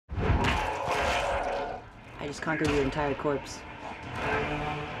I just conquered your entire corpse.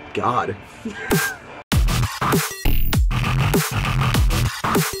 God.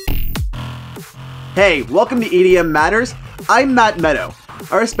 Hey, welcome to EDM Matters. I'm Matt Meadow.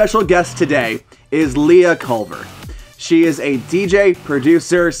 Our special guest today is Leah Culver. She is a DJ,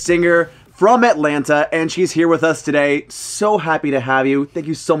 producer, singer from Atlanta, and she's here with us today. So happy to have you. Thank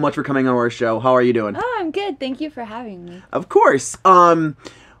you so much for coming on our show. How are you doing? Oh, I'm good. Thank you for having me. Of course.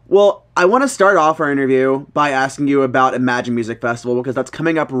 Well, I want to start off our interview by asking you about Imagine Music Festival because that's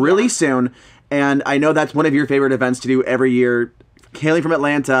coming up really soon, and I know that's one of your favorite events to do every year. Hailing from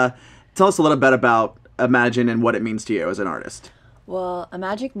Atlanta, tell us a little bit about Imagine and what it means to you as an artist. Well,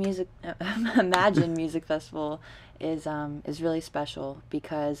 Imagine Music Festival is really special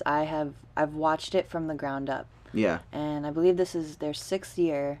because I've watched it from the ground up. Yeah. And I believe this is their 6th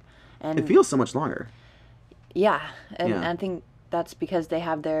year. And it feels so much longer. Yeah, and I think that's because they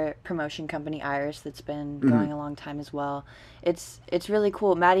have their promotion company, Iris, that's been going a long time as well. It's really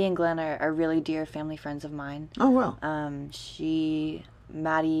cool. Maddie and Glenn are really dear family friends of mine. Oh, wow.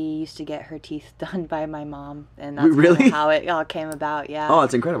 Maddie used to get her teeth done by my mom, and that's really how it all came about. Yeah. Oh,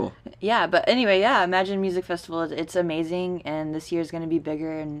 it's incredible. Yeah, but anyway, Imagine Music Festival. It's amazing, and this year's going to be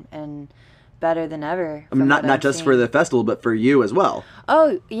bigger and better than ever. I mean, not just for the festival, but for you as well.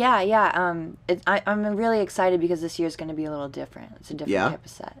 Oh yeah. I'm really excited because this year's going to be a little different. It's a different type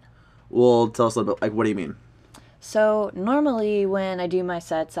of set. Well, tell us a little bit. Like, what do you mean? So normally when I do my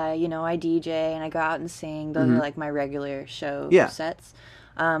sets, I DJ and I go out and sing. Those are like my regular show sets.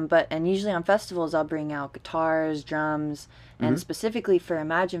 And usually on festivals, I'll bring out guitars, drums, and specifically for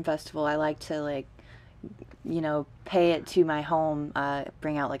Imagine Festival, I like to pay it to my home.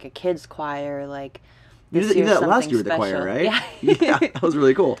 Bring out like a kids choir, like. You did that last year with the choir, right? Yeah, yeah, that was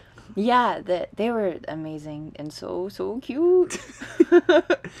really cool. Yeah, they were amazing and so cute.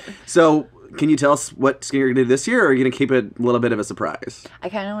 So, can you tell us what you're going to do this year, or are you going to keep it a little bit of a surprise? I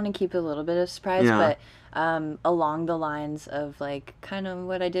kind of want to keep it a little bit of a surprise, but along the lines of like kind of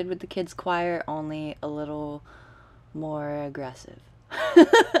what I did with the kids choir, only a little more aggressive.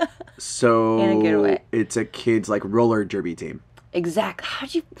 So, in a good way. It's a kids like roller derby team. Exactly.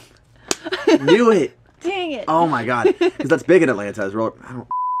 How'd you knew it? Dang it! Oh my god, because that's big in Atlanta. Is roller.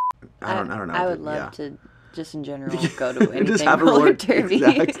 I don't know. I would love to just in general go to anything just have roller derby.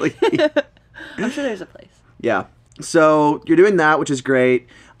 Exactly. I'm sure there's a place. Yeah. So you're doing that, which is great.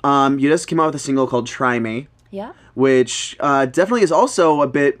 You just came out with a single called "Try Me." Yeah. Which definitely is also a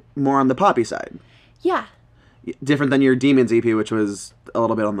bit more on the poppy side. Yeah. Different than your Demons EP, which was a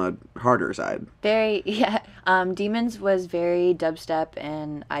little bit on the harder side. Very, yeah. Demons was very dubstep,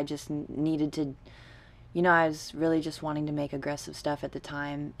 and I just needed to, I was really just wanting to make aggressive stuff at the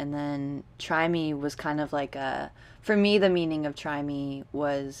time. And then Try Me was kind of like for me, the meaning of Try Me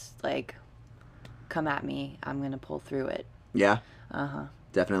was like, come at me, I'm going to pull through it. Yeah. Uh-huh.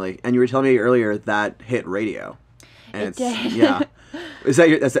 Definitely. And you were telling me earlier that hit radio. And it did. Yeah. Is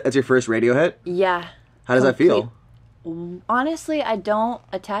that that's your first radio hit? Yeah. How does that feel? Honestly, I don't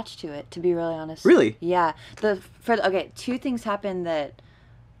attach to it, to be really honest. Really? Yeah. Two things happened that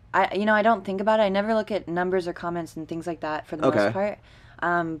I don't think about it. I never look at numbers or comments and things like that for the most part.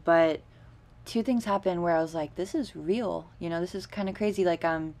 But two things happened where I was like, this is real. This is kind of crazy. Like,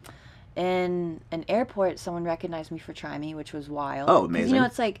 in an airport, someone recognized me for Try Me, which was wild. Oh, amazing.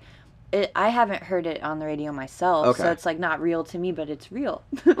 It's like, I haven't heard it on the radio myself, so it's like not real to me, but it's real.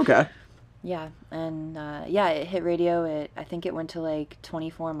 Okay. Yeah, and it hit radio. I think it went to like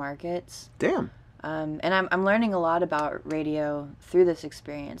 24 markets. Damn. And I'm learning a lot about radio through this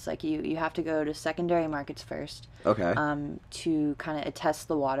experience. Like you have to go to secondary markets first. Okay. To kind of test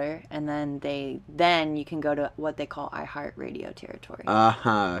the water, and then you can go to what they call iHeartRadio territory.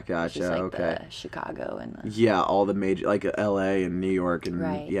 Gotcha. Which is like okay. The Chicago and all the major like L.A. and New York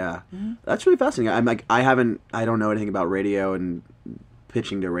and yeah, that's really fascinating. I'm like I don't know anything about radio and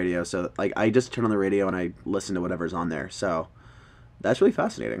pitching to radio, so like I just turn on the radio and I listen to whatever's on there. So that's really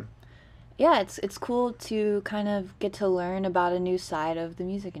fascinating. Yeah, it's cool to kind of get to learn about a new side of the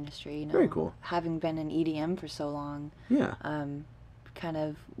music industry. Very cool. Having been in EDM for so long. Yeah. Kind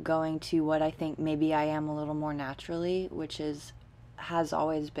of going to what I think maybe I am a little more naturally, which has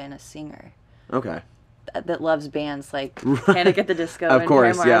always been a singer. Okay. That loves bands like Panic at the Disco of and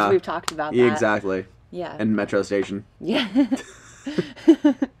course, Paramore, as we've talked about that. Exactly. Yeah. And Metro Station. Yeah.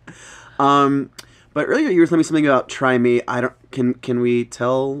 But earlier you were telling me something about Try Me. Can we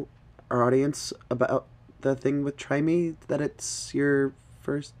tell our audience about the thing with Try Me, that it's your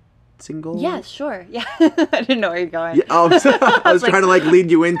first single? Yeah, sure. Yeah. I didn't know where you're going. Yeah, I was trying to like lead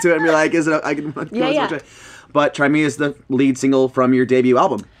you into it and be like, I can yeah. But Try Me is the lead single from your debut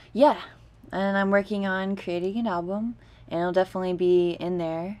album. Yeah. and I'm working on creating an album, and it'll definitely be in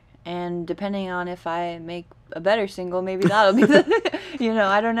there. And depending on if I make a better single, maybe that'll be the,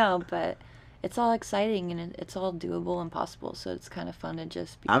 I don't know, but it's all exciting and it's all doable and possible. So it's kind of fun to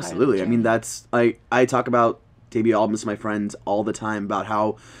just be Absolutely. part of the journey. That's I talk about debut albums to my friends all the time about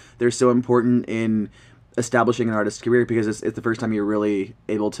how they're so important in establishing an artist's career, because it's the first time you're really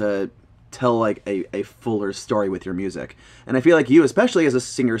able to tell like a fuller story with your music. And I feel like you, especially as a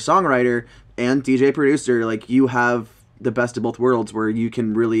singer-songwriter and DJ producer, like you have the best of both worlds where you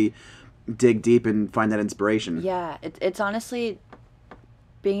can really dig deep and find that inspiration. Yeah, it's honestly,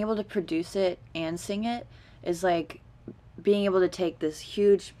 being able to produce it and sing it is like being able to take this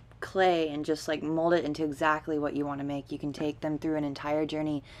huge clay and just like mold it into exactly what you want to make. You can take them through an entire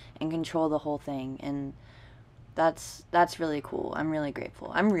journey and control the whole thing, and that's really cool. I'm really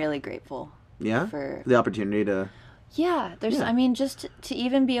grateful. Yeah, for the opportunity to. Yeah, I mean, just to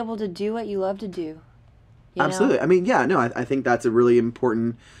even be able to do what you love to do. Absolutely. I mean, yeah, no, I think that's a really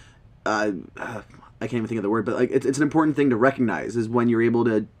important. I can't even think of the word, but like it's an important thing to recognize, is when you're able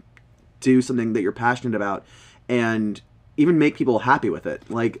to do something that you're passionate about and even make people happy with it.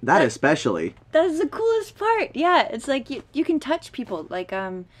 Like that especially. That is the coolest part. Yeah, it's like you can touch people. Like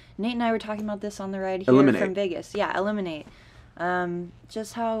Nate and I were talking about this on the ride here from Vegas. Yeah, eliminate.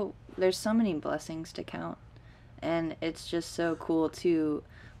 Just how there's so many blessings to count, and it's just so cool to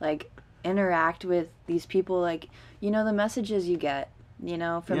like interact with these people. Like, the messages you get,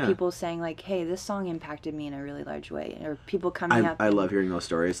 from people saying like, hey, this song impacted me in a really large way, or people coming up. I love hearing those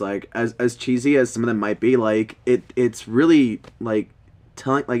stories. Like as cheesy as some of them might be, like it's really like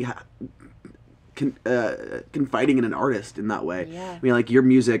telling, like confiding in an artist in that way. Yeah. I mean, like, your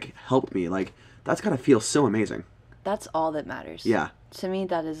music helped me. Like, that's gotta feel so amazing. That's all that matters. Yeah. To me,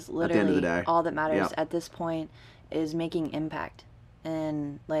 that is literally at the end of the day. All that matters Yep. at this point, is making impact.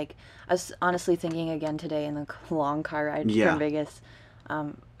 And like, I was honestly thinking again today in the long car ride from Vegas,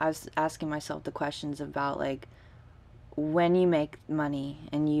 I was asking myself the questions about like, when you make money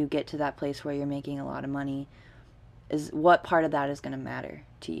and you get to that place where you're making a lot of money, is what part of that is going to matter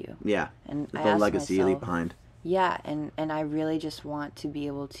to you? Yeah. And the legacy you leave behind. Yeah, and I really just want to be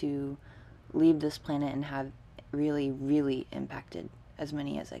able to leave this planet and have really, really impacted as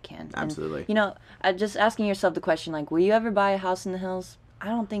many as I can. Absolutely. And, just asking yourself the question, like, will you ever buy a house in the hills? I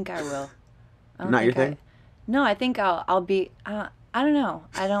don't think I will. Not your thing? No, I think I'll be, I don't know.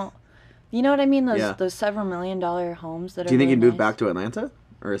 I don't, you know what I mean? Those several $1 million homes that are. Do you think really you'd move nice. back to Atlanta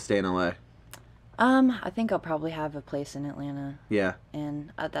or stay in LA? I think I'll probably have a place in Atlanta. Yeah.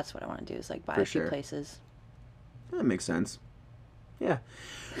 And that's what I want to do, is like buy For a few sure. places. That makes sense. Yeah.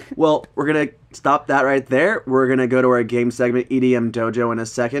 Well, we're going to stop that right there. We're going to go to our game segment, EDM Dojo, in a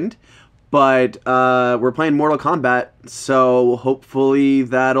second. But we're playing Mortal Kombat, so hopefully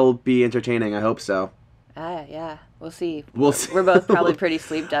that'll be entertaining. I hope so. Yeah. We'll see. We'll see. We're both probably pretty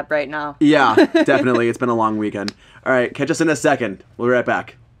sleeped up right now. Yeah, definitely. It's been a long weekend. All right, catch us in a second. We'll be right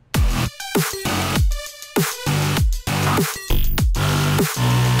back.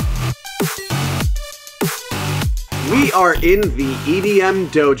 We are in the EDM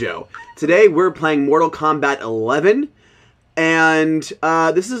Dojo. Today we're playing Mortal Kombat 11, and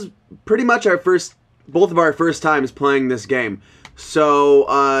this is pretty much both of our first times playing this game. So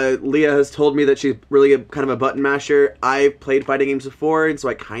Leah has told me that she's really kind of a button masher. I've played fighting games before, and so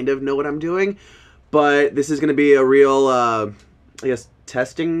I kind of know what I'm doing. But this is going to be a real, I guess,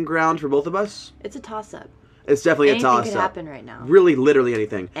 testing ground for both of us. It's a toss-up. It's definitely a toss-up. Anything could happen right now. Really, literally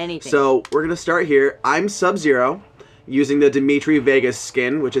anything. Anything. So we're going to start here. I'm Sub-Zero, using the Dimitri Vegas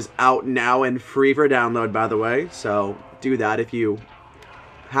skin, which is out now and free for download, by the way. So do that if you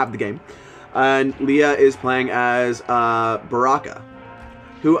have the game. And Leah is playing as Baraka,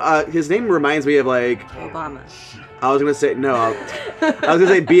 who his name reminds me of like Obama. I was gonna say no. I was gonna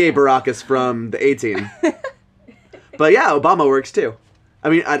say B.A. Baracus from the A-Team. But yeah, Obama works too. I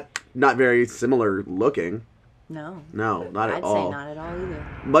mean, not very similar looking. No, not at all. I'd say not at all either.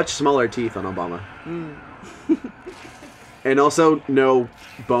 Much smaller teeth on Obama. And also no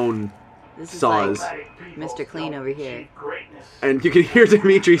bone This is saws. like Mr. Clean over here. And you can hear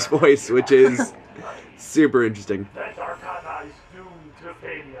Dimitri's voice, which is super interesting. That Arcana is doomed to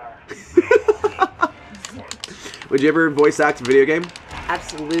failure. Would you ever voice act a video game?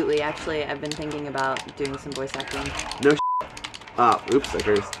 Absolutely. Actually, I've been thinking about doing some voice acting. No. Oops, I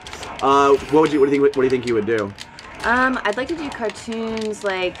cursed. What do you think you would do? I'd like to do cartoons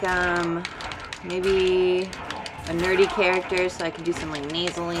like maybe a nerdy character, so I could do some like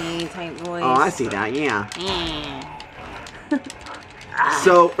nasally type voice. Oh, I see that. Yeah.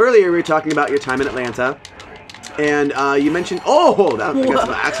 So earlier we were talking about your time in Atlanta, And you mentioned, oh, that I got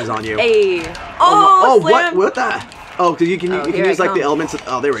some axes on you. Hey. Oh, slam. what the? Oh, because you can use like the elements.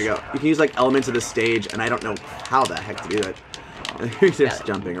 There we go. You can use like elements of the stage, and I don't know how the heck to do that. You're just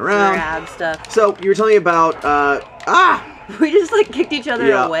jumping around. Grab stuff. So you were telling me about We just like kicked each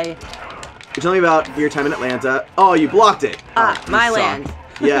other away. You're telling me about your time in Atlanta. Oh, you blocked it. My land.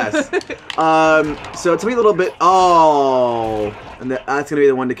 Yes. So tell me a little bit. Oh, and that's gonna be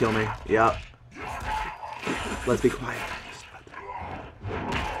the one to kill me. Yep. Let's be quiet.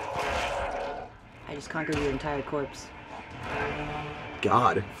 I just conquered your entire corpse.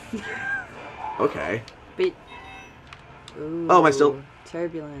 God. Okay. But, ooh, oh, am I still?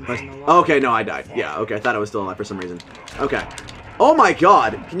 Turbulence. Okay, no, I died. Yeah. Okay, I thought I was still alive for some reason. Okay. Oh my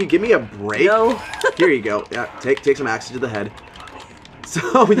God! Can you give me a break? No. Here you go. Yeah. Take some axes to the head.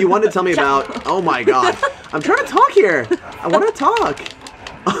 So you wanted to tell me about? Oh my God! I'm trying to talk here. I want to talk.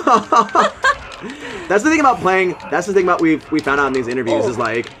 That's the thing about playing. That's the thing about we found out in these interviews is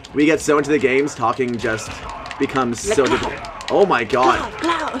like we get so into the games, talking just becomes so difficult. Oh my God.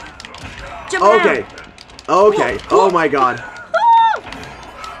 Okay. Okay. Oh my God.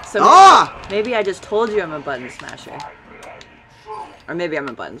 So maybe I just told you I'm a button smasher. Or maybe I'm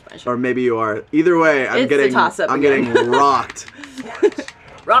a button smasher. Or maybe you are. Either way, I'm getting rocked.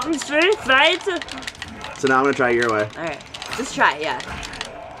 Rocking straight, right? So now I'm gonna try it your way. Alright. Just try it, yeah.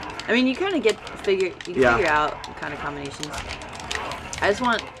 I mean, you kind of figure out kind of combinations. I just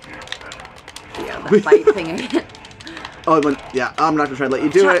want that bite thing again. Yeah, I'm not gonna try to let you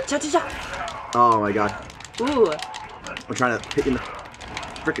do it. Cha. Oh my God. Ooh. I'm trying to hit you in the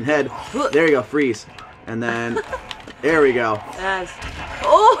freaking head. There you go, freeze. And then, there we go. Yes.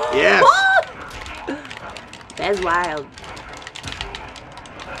 Oh! Yes! That's wild.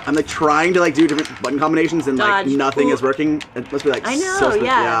 I'm like trying to like do different button combinations and like nothing is working. It must be like I know, so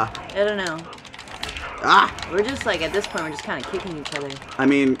yeah. I don't know. Ah! We're just like, at this point, we're just kind of kicking each other. I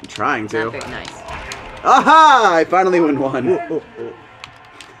mean, trying to. Not very nice. Aha! I finally win one.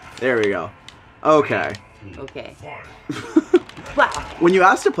 There we go. Okay. Okay. Wow. When you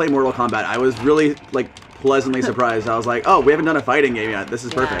asked to play Mortal Kombat, I was really like pleasantly surprised. I was like, oh, we haven't done a fighting game yet. This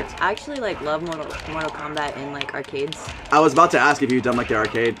is perfect. I actually like love Mortal Kombat in like arcades. I was about to ask if you've done like the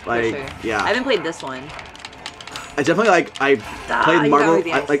arcade. Like, yeah. I haven't played this one. I definitely like I played Marvel.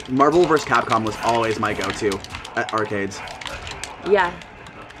 Like Marvel vs. Capcom was always my go-to at arcades. Yeah.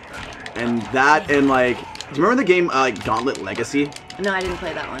 And that and like, do you remember the game like Gauntlet Legacy? No, I didn't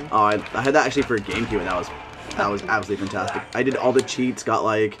play that one. Oh, I had that actually for GameCube, and that was absolutely fantastic. I did all the cheats. Got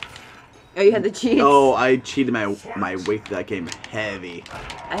like. Oh, you had the cheats? Oh, I cheated my way through that game heavy.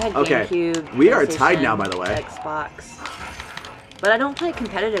 I had GameCube. Okay. We are tied now, by the way. Xbox. But I don't play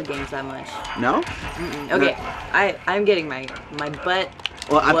competitive games that much. No? Okay, no. I'm getting my butt.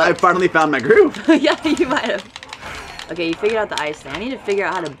 Well, I finally found my groove. Yeah, you might have. Okay, you figured out the ice thing. I need to figure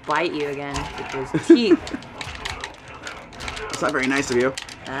out how to bite you again with those teeth. That's not very nice of you.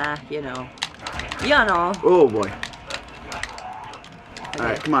 You know. You know. Oh boy. Okay.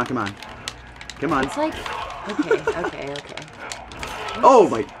 Alright, come on, come on. Come on. It's like, okay. Oh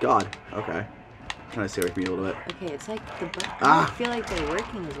my God. Okay. I'm trying to stay away from you a little bit. Okay, it's like the butt. I don't feel like they're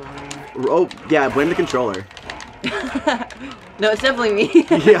working as well anymore. Oh, yeah, blame the controller. No, it's definitely me.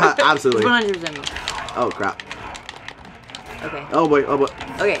 Yeah, absolutely. It's 100% me. Oh, crap. Okay. Oh boy, oh boy.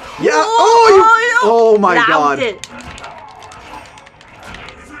 Okay. Yeah! Oh my God. It.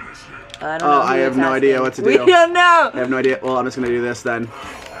 I don't know. I have no idea what to do. We don't know. I have no idea. Well, I'm just going to do this then.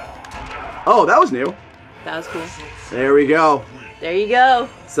 Oh, that was new. That was cool. There we go. There you go.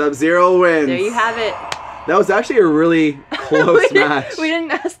 Sub-Zero wins. There you have it. That was actually a really close match. We didn't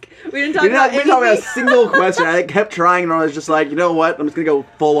talk about a single question. I kept trying and I was just like, you know what? I'm just going to go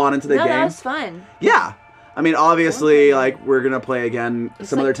full on into the game. That was fun. Yeah. I mean, obviously, like, we're going to play again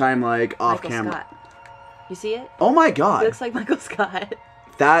some other time, like, off Michael camera. Scott. You see it? Oh my God. He looks like Michael Scott.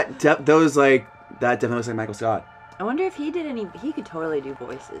 That definitely looks like Michael Scott. I wonder if he could totally do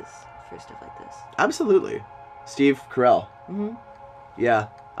voices for stuff like this. Absolutely. Steve Carell. Mm-hmm. Yeah.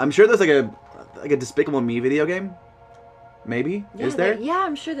 I'm sure there's like a Despicable Me video game. Maybe? Yeah, is there? Yeah,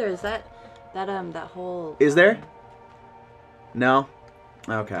 I'm sure there is. That whole... Is there? No?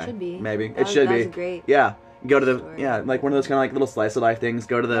 Okay. Should be. Maybe. It should be. That was great. Yeah. Go to the story. like one of those kind of like little slice of life things.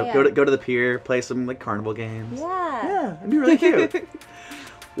 Go to the go to the pier, play some like carnival games. Yeah. Yeah, it'd be really cute.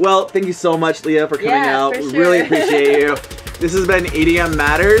 Well, thank you so much, Leah, for coming out. For sure. Really appreciate you. This has been EDM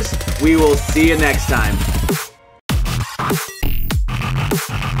Matters. We will see you next time.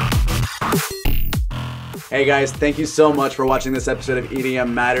 Hey guys, thank you so much for watching this episode of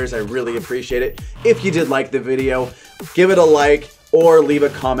EDM Matters. I really appreciate it. If you did like the video, give it a like or leave a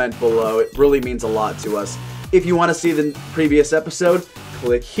comment below. It really means a lot to us. If you want to see the previous episode,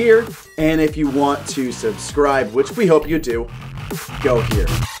 click here. And if you want to subscribe, which we hope you do, go here.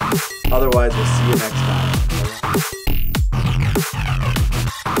 Otherwise, we'll see you next time.